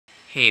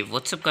Hey,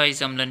 what's up guys,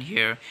 Amlan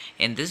here.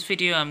 In this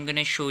video I'm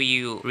gonna show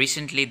you,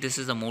 recently this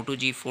is a Moto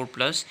G4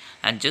 Plus,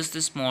 and just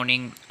this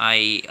morning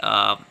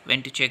I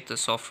went to check the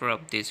software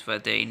updates, were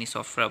there any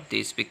software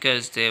updates,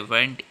 because there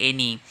weren't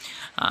any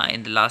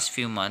in the last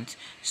few months.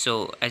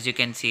 So as you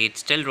can see,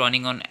 it's still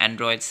running on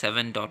Android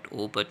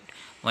 7.0, but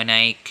when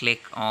I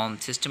click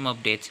on system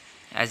updates,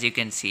 as you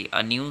can see,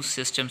 a new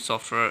system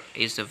software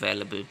is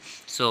available.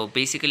 So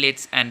basically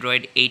it's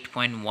Android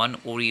 8.1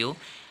 Oreo,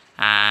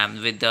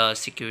 with the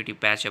security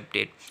patch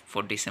update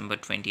for December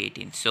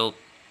 2018. So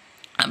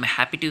I'm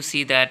happy to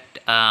see that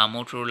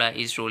Motorola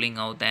is rolling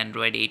out the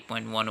Android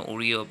 8.1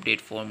 Oreo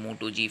update for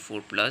Moto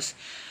G4 Plus,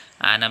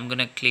 and I'm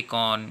gonna click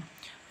on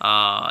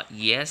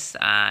yes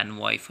and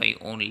Wi-Fi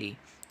only.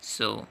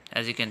 So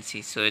as you can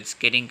see, so it's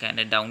getting kind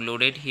of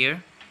downloaded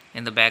here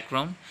in the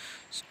background.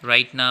 So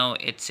right now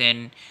it's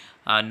in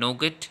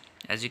Nougat,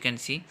 as you can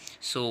see.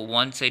 So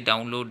once I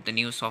download the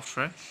new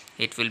software,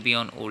 it will be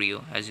on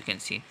Oreo, as you can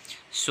see.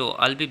 So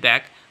I'll be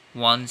back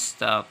once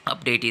the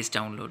update is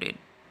downloaded.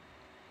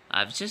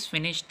 I've just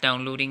finished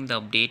downloading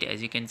the update.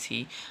 As you can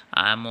see,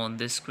 I'm on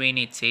this screen,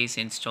 it says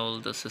install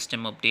the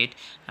system update.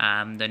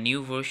 The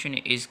new version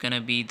is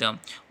gonna be the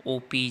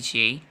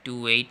OPJ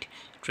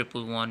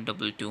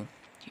 281122.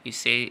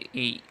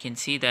 You can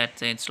see that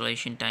the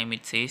installation time,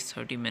 it says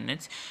 30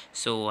 minutes.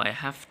 So I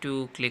have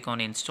to click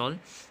on install.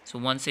 So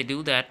once I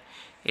do that,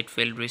 it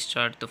will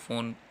restart the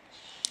phone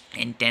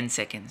in 10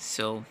 seconds.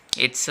 So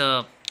it's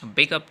a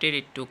big update.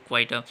 It took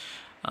quite a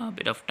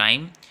bit of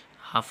time,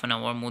 half an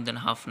hour, more than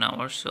half an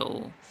hour.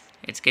 So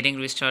it's getting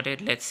restarted.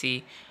 Let's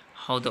see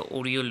how the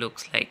Oreo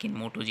looks like in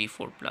Moto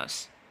G4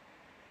 Plus.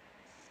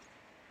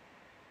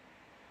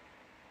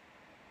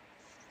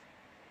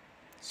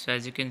 So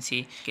as you can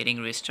see,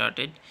 getting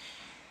restarted,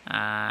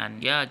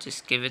 and yeah,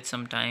 just give it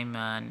some time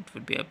and it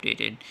would be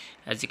updated.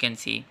 As you can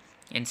see,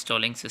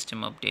 installing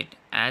system update.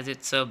 As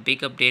it's a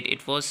big update,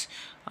 it was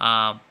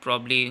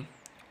probably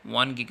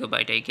 1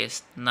 gigabyte, I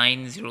guess,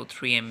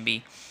 903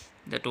 MB,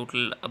 the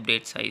total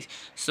update size.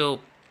 So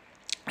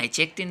I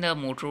checked in the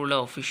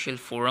Motorola official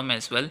forum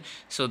as well.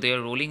 So they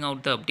are rolling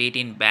out the update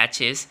in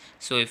batches.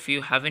 So if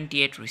you haven't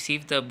yet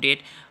received the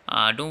update,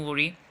 don't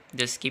worry,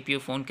 just keep your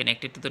phone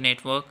connected to the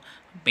network.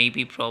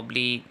 Maybe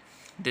probably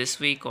this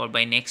week or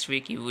by next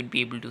week you would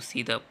be able to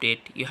see the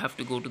update. You have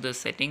to go to the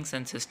settings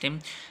and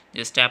system,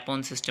 just tap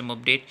on system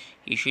update.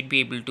 You should be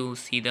able to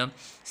see the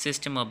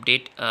system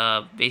update,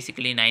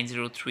 basically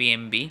 903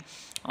 MB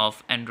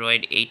of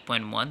Android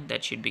 8.1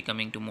 that should be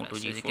coming to Moto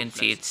G4 Plus. As you can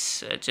see,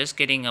 it's just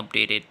getting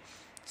updated.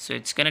 So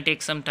it's gonna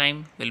take some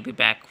time. We'll be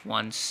back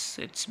once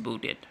it's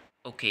booted.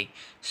 Okay,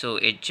 so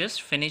it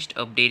just finished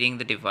updating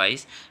the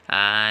device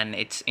and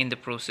it's in the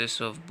process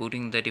of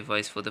booting the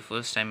device for the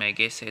first time. I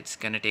guess it's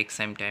gonna take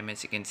some time.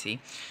 As you can see,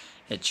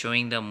 it's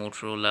showing the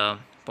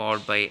Motorola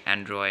powered by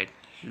Android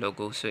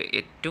logo. So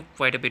it took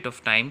quite a bit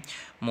of time,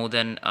 more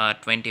than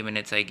 20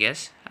 minutes I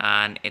guess,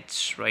 and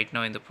it's right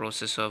now in the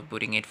process of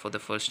booting it for the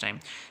first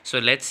time. So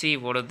let's see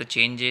what are the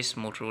changes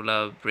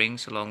Motorola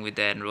brings along with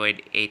the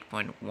Android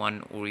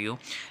 8.1 Oreo.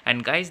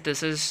 And guys,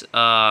 this is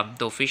the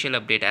official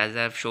update, as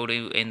I've showed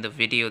you in the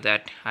video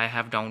that I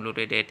have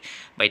downloaded it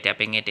by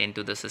tapping it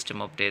into the system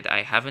update.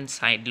 I haven't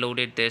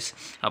sideloaded this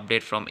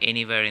update from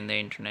anywhere in the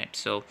internet.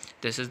 So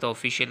this is the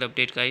official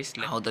update, guys.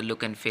 How the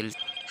look and feel.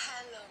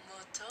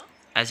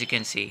 As you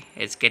can see,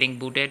 it's getting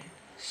booted.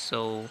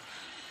 So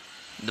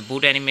the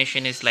boot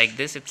animation is like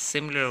this. It's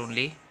similar,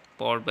 only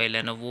powered by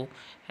Lenovo.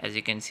 As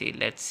you can see,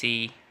 let's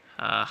see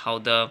how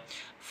the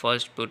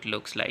first boot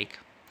looks like.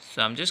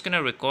 So I'm just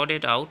gonna record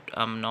it out.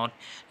 I'm not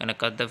gonna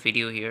cut the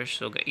video here,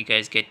 so you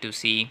guys get to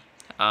see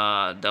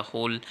the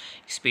whole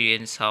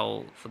experience,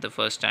 how for the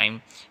first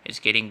time it's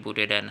getting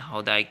booted and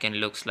how the icon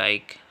looks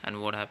like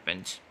and what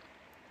happens.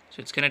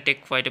 So it's gonna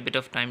take quite a bit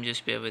of time,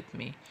 just bear with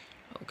me.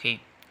 Okay,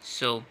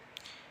 so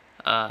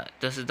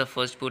this is the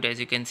first boot. As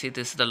you can see,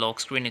 this is the lock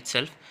screen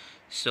itself.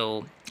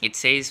 So it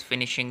says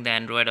finishing the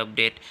Android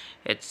update.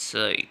 It's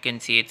you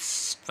can see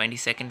it's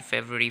 22nd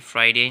February,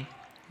 Friday,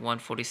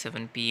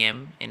 1:47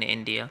 p.m. in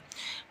India,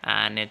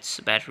 and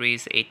its battery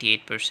is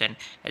 88%.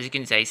 As you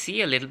can see, I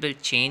see a little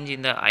bit change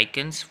in the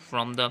icons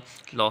from the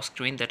lock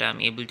screen that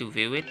I'm able to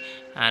view it,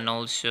 and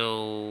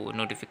also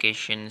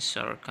notifications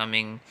are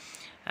coming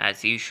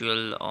as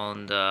usual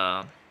on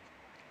the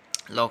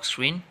lock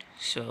screen.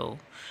 So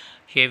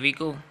here we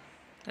go.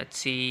 Let's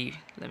see,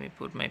 let me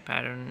put my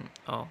pattern.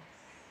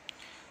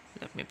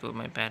 Let me put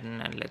my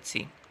pattern and let's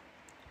see.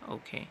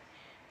 Okay,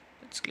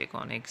 let's click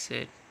on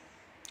exit,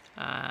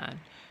 and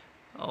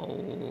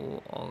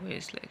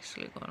always, let's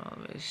click on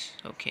always.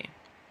 Okay,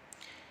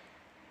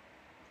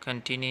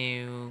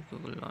 continue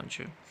Google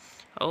launcher.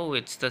 Oh,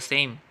 it's the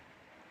same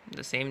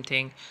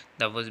thing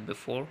that was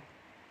before.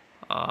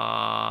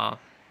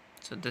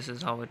 So this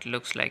is how it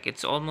looks like.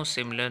 It's almost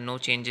similar, no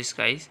changes,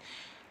 guys.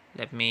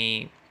 Let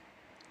me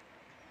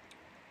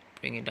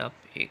bring it up.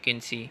 You can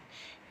see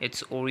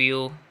it's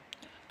Oreo.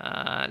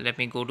 Let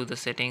me go to the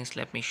settings.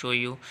 Let me show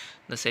you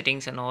the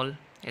settings and all.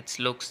 It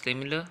looks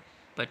similar,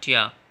 but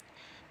yeah,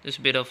 there's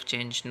a bit of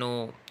change,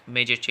 no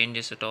major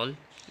changes at all.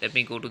 let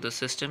me go to the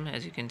system.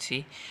 As you can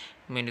see,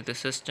 I'm into the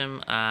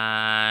system,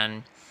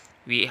 and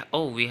we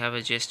have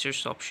a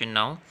gestures option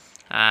now.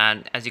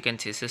 And as you can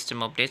see,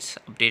 system updates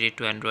updated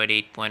to Android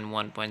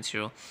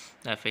 8.1.0.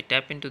 Now if I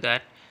tap into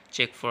that,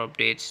 check for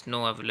updates,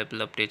 no available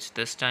updates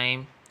this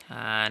time.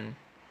 And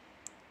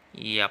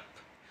yep,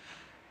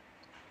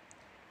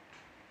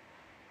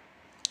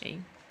 okay,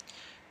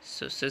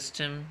 so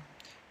system,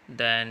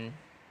 then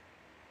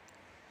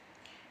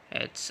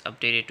it's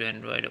updated to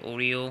Android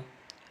Oreo.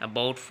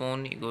 About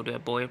phone, you go to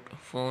about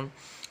phone,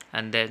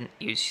 and then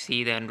you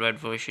see the Android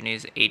version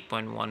is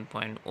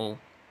 8.1.0.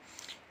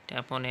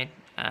 Tap on it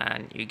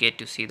and you get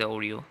to see the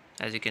Oreo,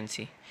 as you can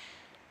see.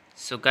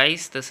 So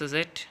guys, this is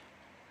it,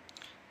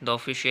 the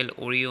official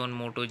Oreo on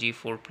Moto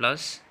G4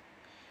 Plus.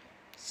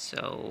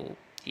 So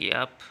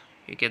yep,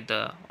 you get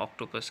the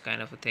octopus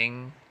kind of a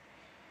thing.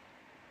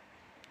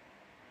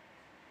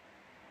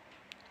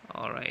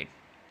 Alright,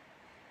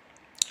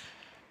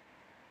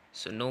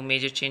 so no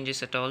major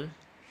changes at all.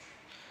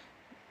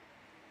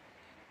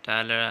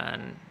 Tyler,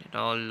 and it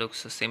all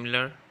looks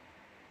similar.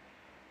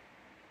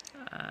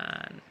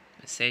 And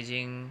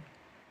messaging,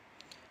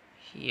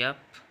 yep,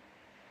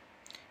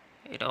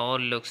 it all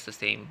looks the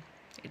same.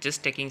 It's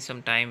just taking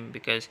some time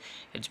because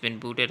it's been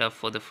booted up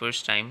for the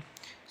first time,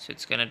 so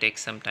it's gonna take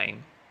some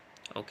time.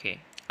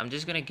 Okay, I'm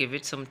just gonna give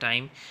it some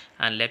time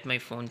and let my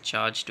phone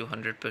charge to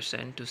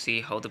 100% to see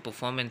how the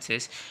performance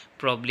is.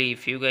 Probably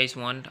if you guys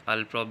want,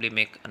 I'll probably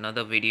make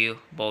another video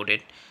about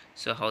it,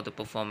 so how the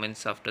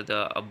performance after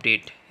the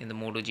update in the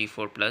Moto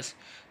G4 Plus.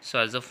 So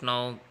as of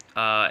now,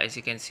 as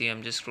you can see,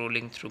 I'm just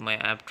scrolling through my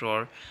app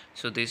drawer.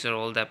 So these are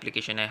all the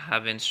application I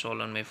have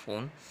installed on my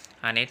phone,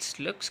 and it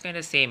looks kind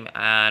of same.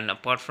 And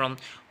apart from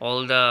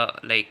all the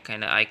like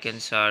kind of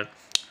icons are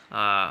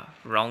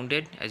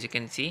rounded, as you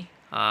can see,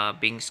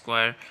 being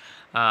square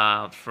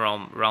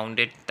from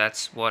rounded,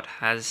 that's what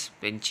has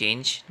been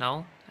changed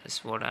now.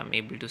 That's what I'm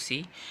able to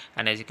see.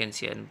 And as you can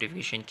see, a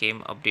notification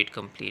came, update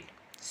complete.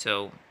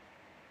 So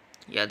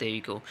yeah, there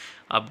you go,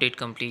 update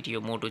complete,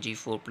 your Moto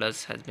G4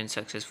 Plus has been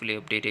successfully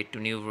updated to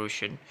new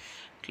version.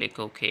 Click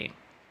OK.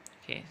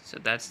 Okay, so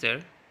that's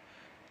there.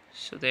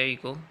 So there you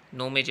go,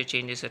 no major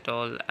changes at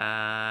all.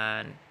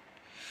 And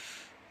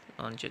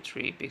launcher,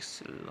 3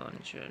 pixel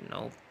launcher,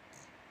 no.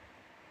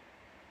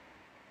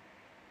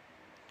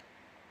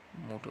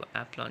 Moto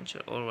app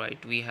launcher, all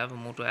right, we have a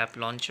Moto app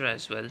launcher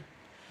as well.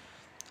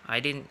 I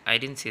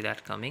didn't see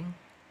that coming.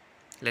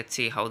 Let's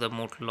see how the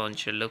Moto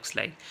launcher looks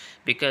like,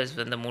 because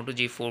when the Moto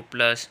G4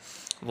 Plus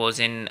was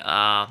in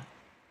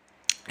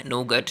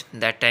Nougat,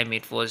 that time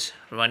it was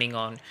running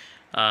on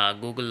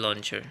Google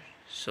launcher,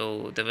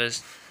 so there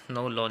was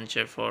no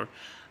launcher for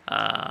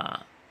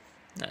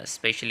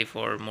especially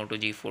for Moto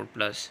G4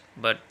 Plus.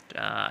 But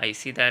I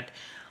see that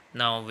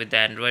now with the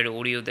Android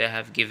Oreo they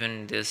have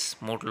given this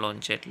Moto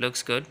launcher. It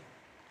looks good,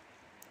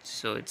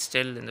 so it's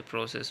still in the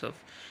process of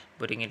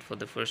putting it for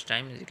the first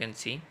time, as you can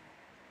see.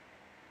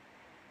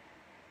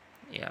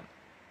 Yeah,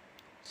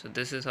 so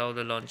this is how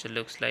the launcher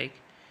looks like.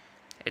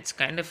 It's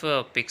kind of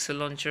a pixel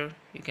launcher,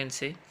 you can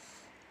say,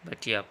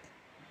 but yeah,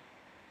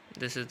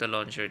 this is the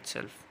launcher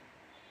itself.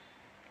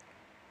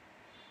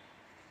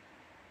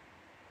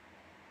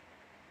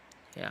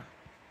 Yeah,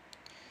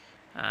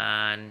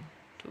 and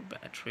 2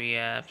 battery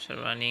apps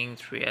are running,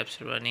 3 apps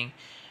are running.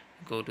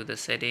 Go to the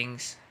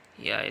settings.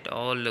 Yeah, it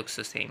all looks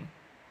the same.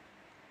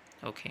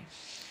 Okay,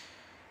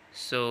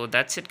 so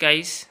that's it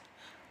guys,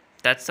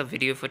 that's the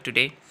video for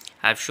today.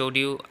 I've showed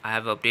you I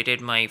have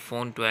updated my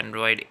phone to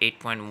Android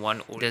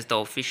 8.1. There's the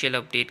official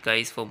update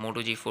guys for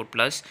Moto G4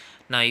 Plus.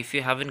 Now if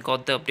you haven't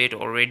got the update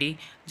already,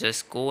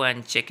 just go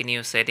and check in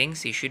your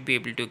settings. You should be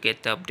able to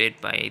get the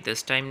update by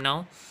this time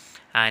now.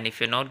 And if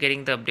you're not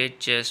getting the update,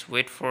 just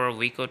wait for a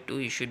week or two.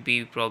 You should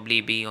be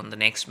probably be on the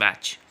next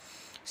batch.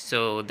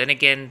 So then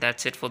again,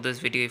 that's it for this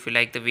video. If you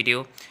like the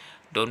video,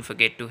 don't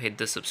forget to hit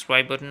the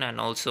subscribe button and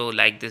also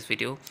like this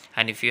video.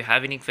 And if you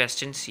have any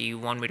questions, you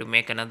want me to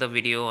make another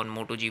video on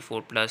Moto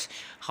G4 Plus,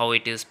 how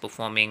it is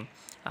performing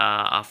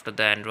after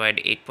the Android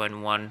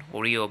 8.1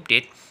 Oreo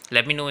update,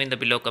 let me know in the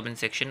below comment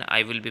section.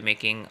 I will be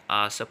making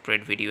a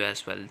separate video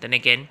as well. Then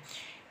again,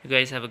 you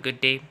guys have a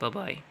good day. Bye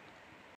bye.